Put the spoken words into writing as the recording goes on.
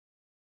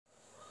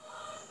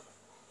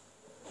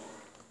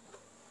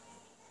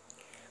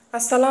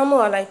Assalamu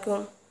alaikum.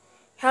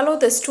 Hello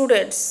the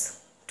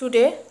students.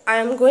 Today I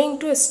am going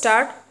to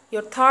start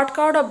your third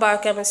part of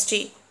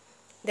biochemistry,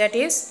 that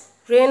is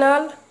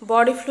renal,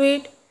 body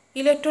fluid,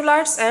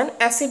 electrolytes and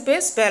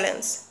acid-base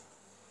balance.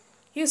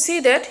 You see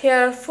that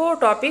here are four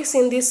topics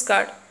in this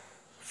card.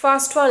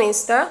 First one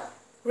is the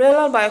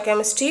renal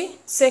biochemistry,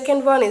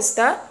 second one is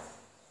the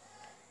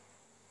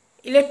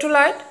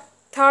electrolyte,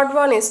 third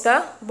one is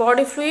the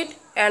body fluid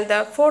and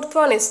the fourth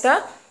one is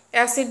the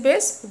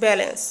acid-base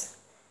balance.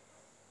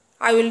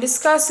 I will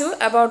discuss you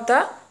about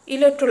the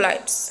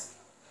electrolytes.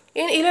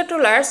 In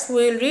electrolytes, we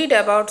will read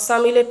about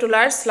some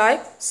electrolytes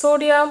like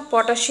sodium,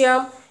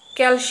 potassium,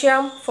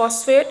 calcium,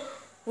 phosphate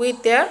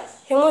with their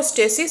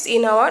homeostasis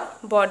in our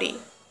body.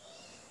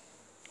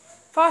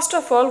 First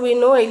of all, we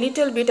know a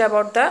little bit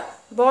about the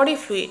body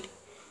fluid.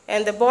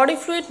 And the body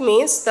fluid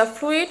means the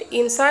fluid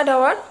inside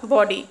our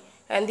body.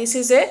 And this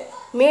is a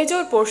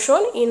major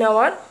portion in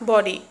our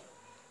body.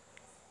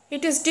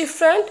 It is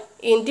different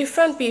in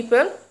different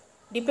people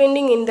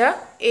depending in the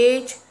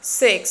age,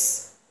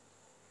 sex.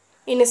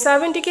 In a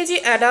 70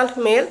 kg adult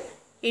male,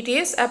 it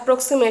is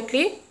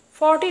approximately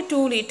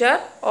 42 liter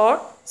or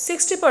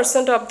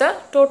 60% of the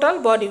total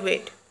body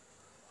weight.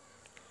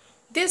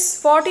 This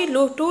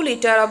 42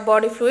 liter of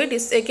body fluid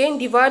is again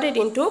divided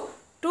into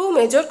two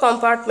major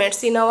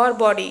compartments in our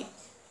body,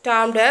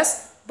 termed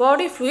as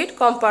body fluid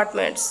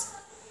compartments.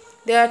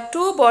 There are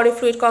two body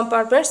fluid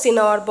compartments in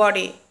our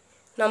body.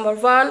 Number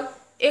 1,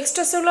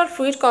 extracellular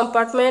fluid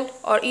compartment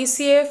or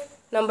ECF.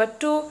 Number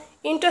 2,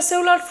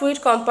 intracellular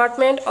fluid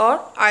compartment or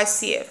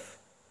ICF.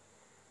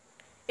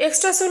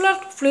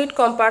 Extracellular fluid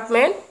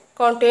compartment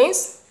contains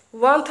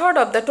 1/3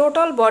 of the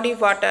total body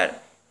water,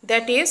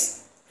 that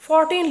is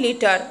 14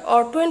 liter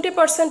or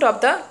 20%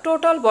 of the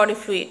total body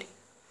fluid,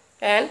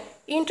 and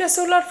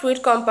intracellular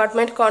fluid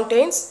compartment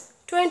contains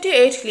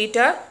 28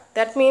 liter,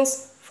 that means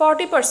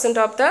 40%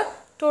 of the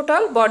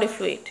total body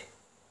fluid.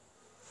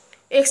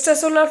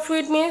 Extracellular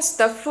fluid means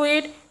the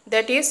fluid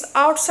that is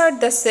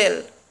outside the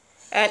cell,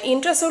 and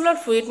intracellular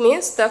fluid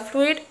means the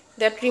fluid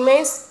that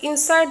remains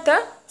inside the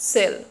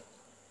cell.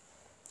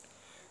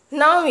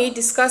 Now we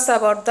discuss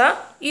about the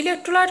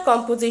electrolyte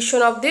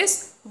composition of these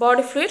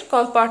body fluid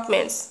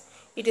compartments.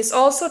 It is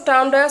also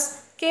termed as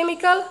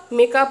chemical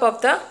makeup of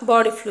the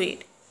body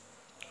fluid.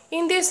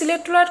 In this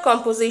electrolyte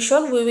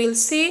composition, we will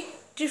see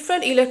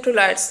different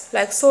electrolytes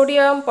like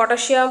sodium,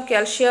 potassium,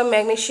 calcium,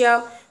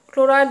 magnesium,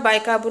 chloride,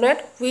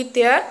 bicarbonate with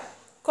their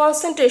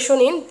concentration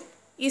in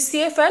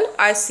ECF and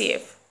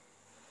ICF.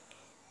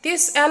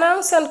 These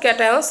anions and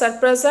cations are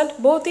present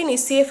both in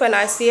ECF and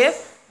ICF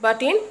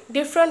but in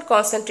different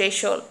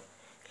concentration.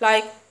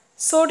 Like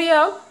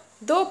sodium,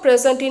 though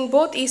present in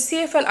both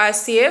ECF and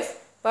ICF,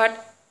 but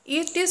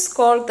it is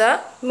called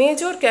the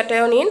major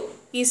cation in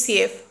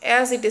ECF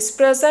as it is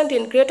present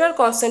in greater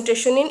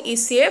concentration in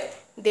ECF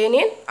than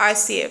in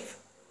ICF.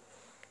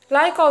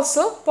 Like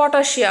also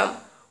potassium,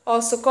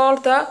 also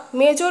called the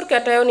major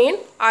cation in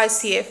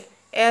ICF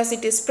as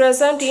it is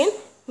present in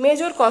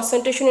major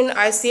concentration in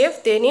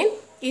ICF than in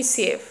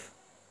ECF.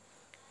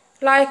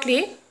 Likely,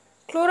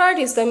 chloride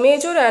is the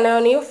major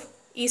anion of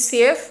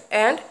ECF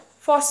and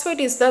phosphate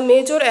is the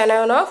major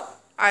anion of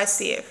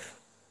ICF.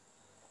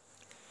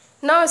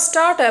 Now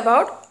start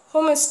about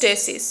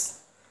homeostasis.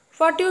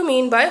 What do you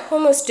mean by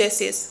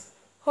homeostasis?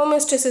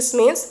 Homeostasis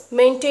means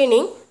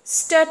maintaining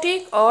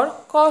static or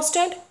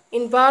constant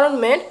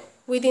environment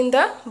within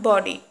the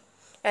body,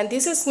 and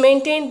this is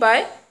maintained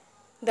by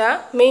the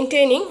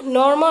maintaining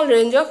normal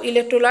range of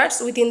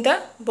electrolytes within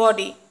the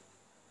body.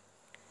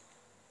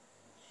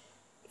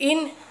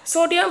 In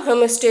sodium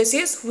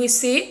homeostasis, we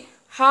see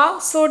how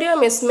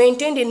sodium is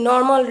maintained in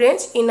normal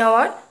range in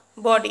our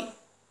body.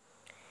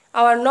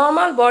 Our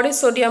normal body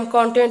sodium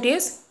content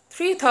is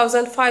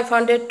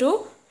 3500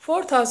 to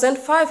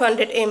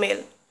 4500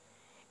 ml,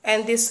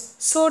 and this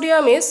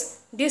sodium is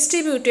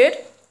distributed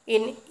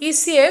in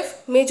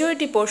ECF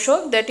majority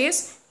portion, that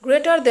is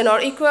greater than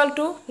or equal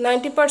to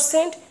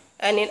 90%,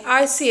 and in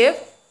ICF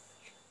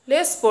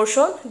less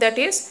portion, that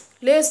is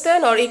less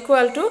than or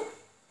equal to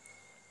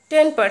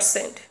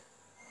 10%.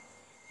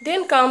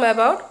 Then come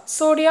about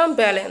sodium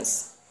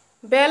balance.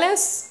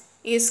 Balance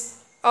is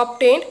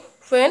obtained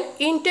when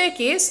intake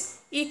is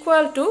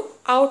equal to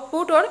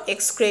output or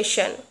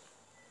excretion.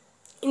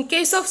 In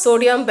case of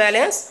sodium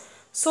balance,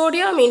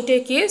 sodium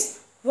intake is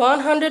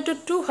 100 to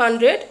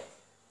 200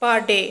 per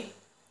day,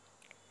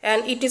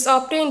 and it is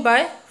obtained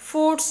by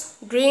foods,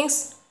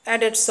 drinks,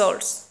 added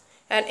salts,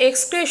 and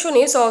excretion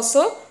is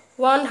also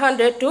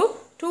 100 to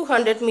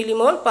 200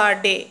 millimole per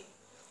day,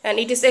 and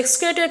it is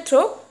excreted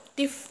through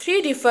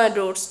three different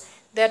routes,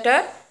 that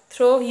are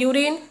through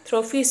urine,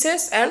 through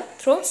feces and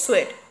through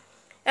sweat,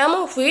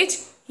 among which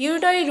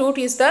urinary route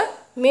is the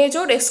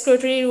major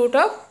excretory route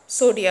of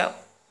sodium.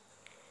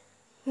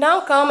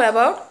 Now come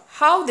about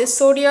how this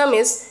sodium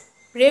is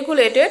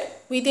regulated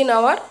within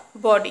our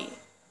body.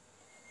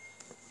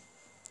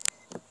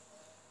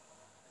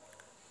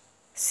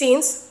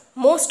 Since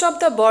most of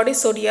the body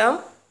sodium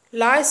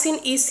lies in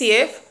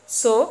ECF,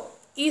 so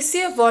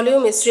ECF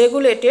volume is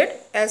regulated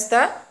as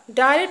the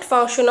direct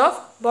function of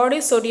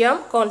body sodium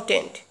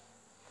content.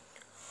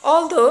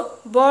 Although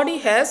body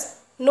has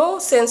no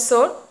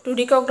sensor to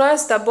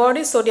recognize the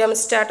body sodium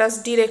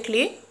status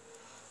directly,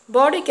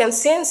 body can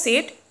sense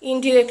it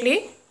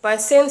indirectly by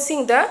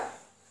sensing the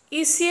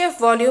ECF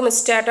volume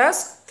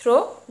status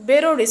through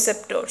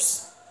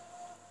baroreceptors.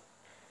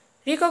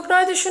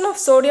 Recognition of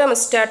sodium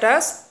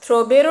status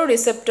through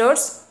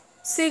baroreceptors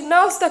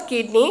signals the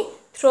kidney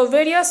through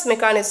various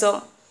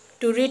mechanisms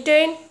to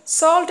retain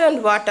salt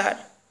and water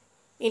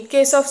in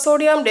case of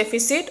sodium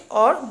deficit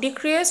or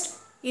decreased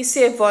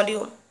ECF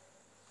volume,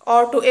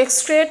 or to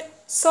excrete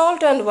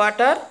salt and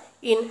water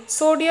in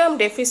sodium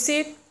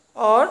deficit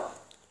or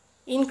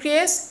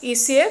increased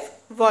ECF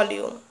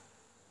volume.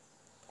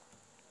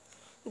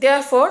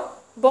 Therefore,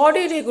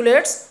 body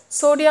regulates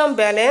sodium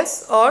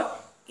balance or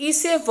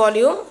ECF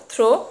volume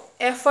through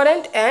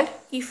afferent and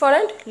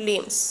efferent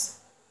limbs.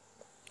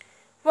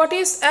 What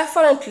is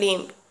afferent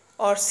limb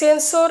or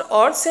sensor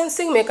or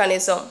sensing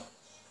mechanism?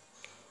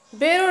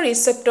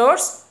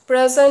 Baroreceptors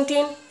present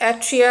in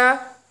atria,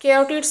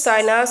 carotid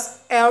sinus,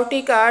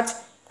 aortic arch,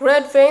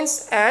 great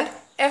veins and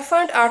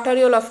afferent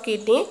arteriole of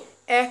kidney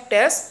act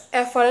as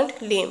afferent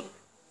limb.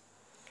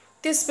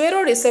 These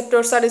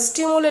baroreceptors are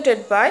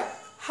stimulated by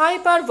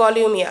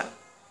hypervolemia.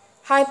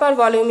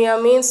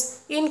 Hypervolemia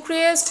means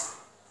increased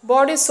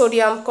body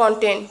sodium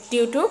content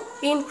due to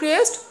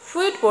increased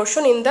fluid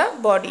portion in the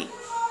body,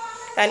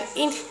 and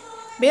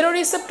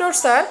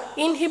baroreceptors are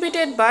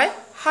inhibited by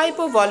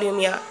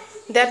hypovolemia,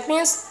 that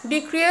means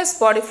decreased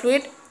body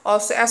fluid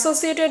also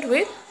associated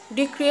with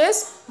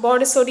decreased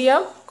body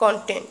sodium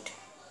content.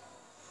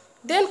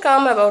 Then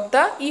come about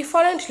the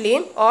efferent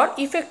limb or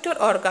effector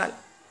organ.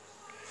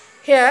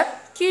 Here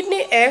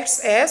kidney acts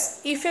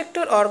as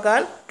effector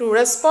organ to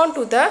respond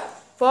to the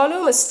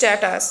volume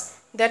status,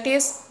 that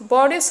is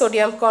body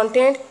sodium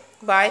content,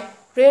 by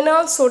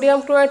renal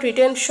sodium chloride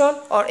retention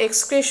or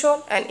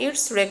excretion and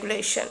its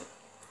regulation.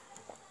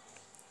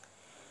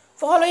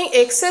 Following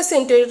excess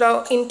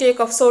intake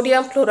of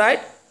sodium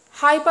chloride,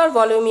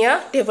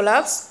 hypervolemia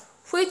develops,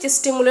 which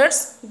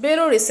stimulates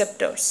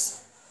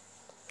baroreceptors.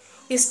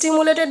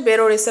 Stimulated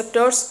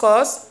baroreceptors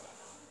cause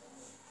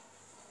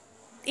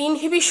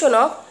inhibition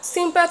of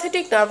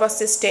sympathetic nervous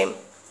system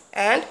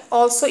and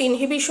also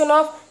inhibition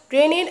of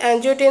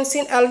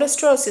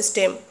renin-angiotensin-aldosterone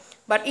system,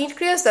 but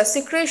increase the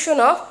secretion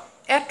of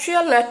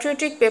atrial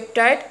natriuretic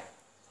peptide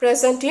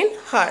present in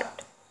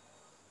heart.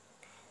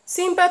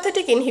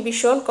 Sympathetic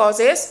inhibition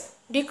causes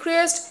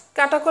decreased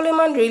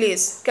catecholamine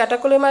release.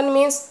 Catecholamine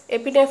means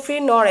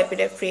epinephrine,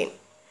 norepinephrine,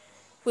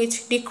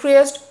 which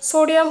decreased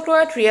sodium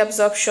chloride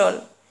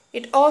reabsorption.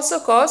 It also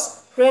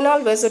causes renal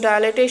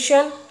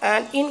vasodilatation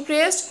and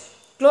increased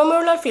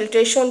glomerular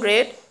filtration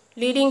rate,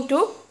 leading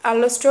to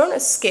aldosterone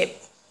escape.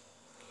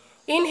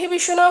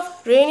 Inhibition of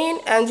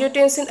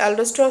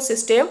renin-angiotensin-aldosterone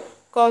system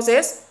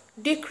causes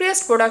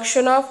decreased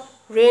production of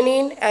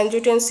renin,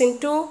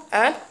 angiotensin II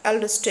and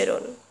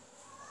aldosterone.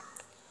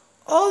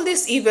 All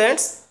these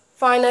events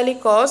finally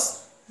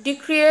cause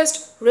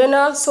decreased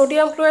renal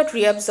sodium chloride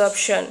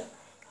reabsorption,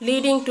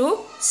 leading to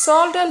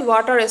salt and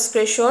water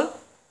excretion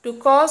to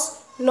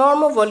cause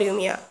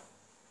normovolemia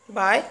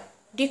by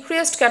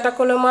decreased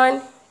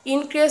catecholamine,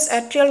 increased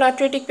atrial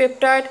natriuretic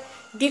peptide,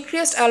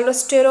 decreased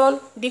aldosterone,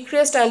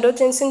 decreased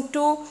angiotensin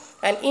II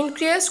and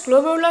increased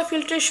glomerular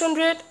filtration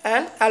rate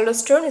and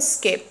aldosterone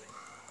escape.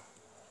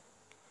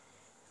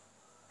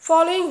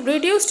 Following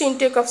reduced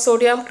intake of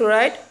sodium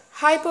chloride,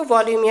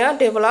 hypovolemia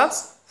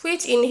develops,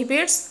 which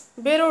inhibits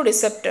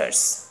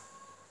baroreceptors.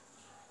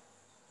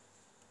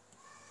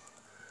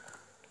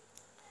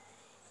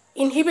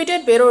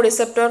 Inhibited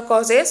baroreceptor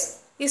causes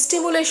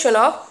stimulation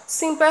of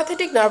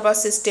sympathetic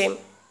nervous system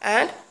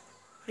and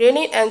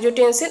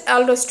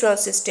renin-angiotensin-aldosterone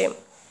system,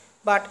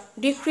 but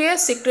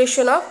decreased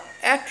secretion of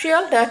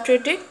atrial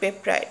natriuretic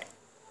peptide.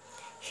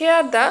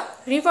 Here the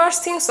reverse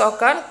things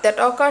occur that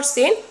occurs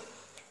in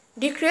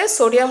decreased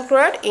sodium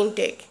chloride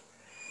intake.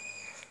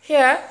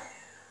 Here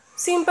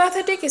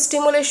sympathetic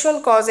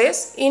stimulation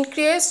causes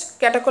increased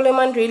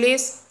catecholamine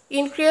release,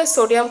 increased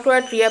sodium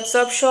chloride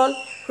reabsorption,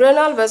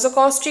 renal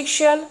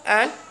vasoconstriction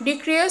and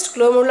decreased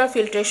glomerular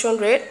filtration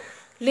rate,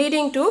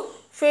 leading to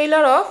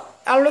failure of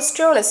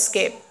aldosterone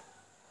escape.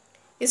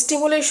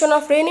 Stimulation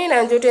of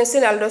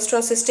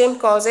renin-angiotensin-aldosterone system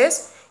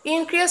causes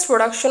increased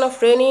production of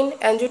renin,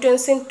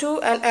 angiotensin II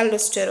and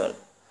aldosterone.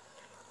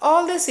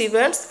 All these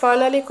events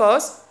finally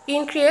cause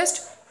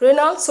increased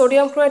renal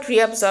sodium chloride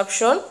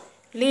reabsorption,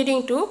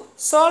 leading to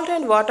salt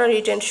and water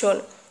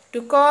retention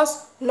to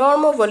cause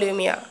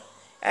normovolemia,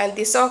 and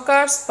this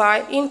occurs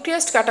by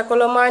increased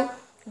catecholamine,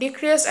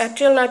 decreased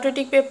atrial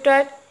natriuretic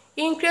peptide,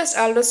 increased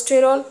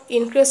aldosterone,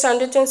 increased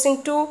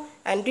angiotensin II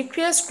and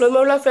decreased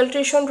glomerular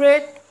filtration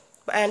rate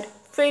and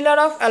failure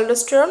of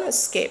aldosterone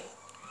escape.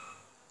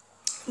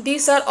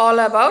 These are all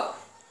about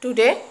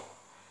today.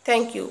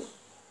 Thank you.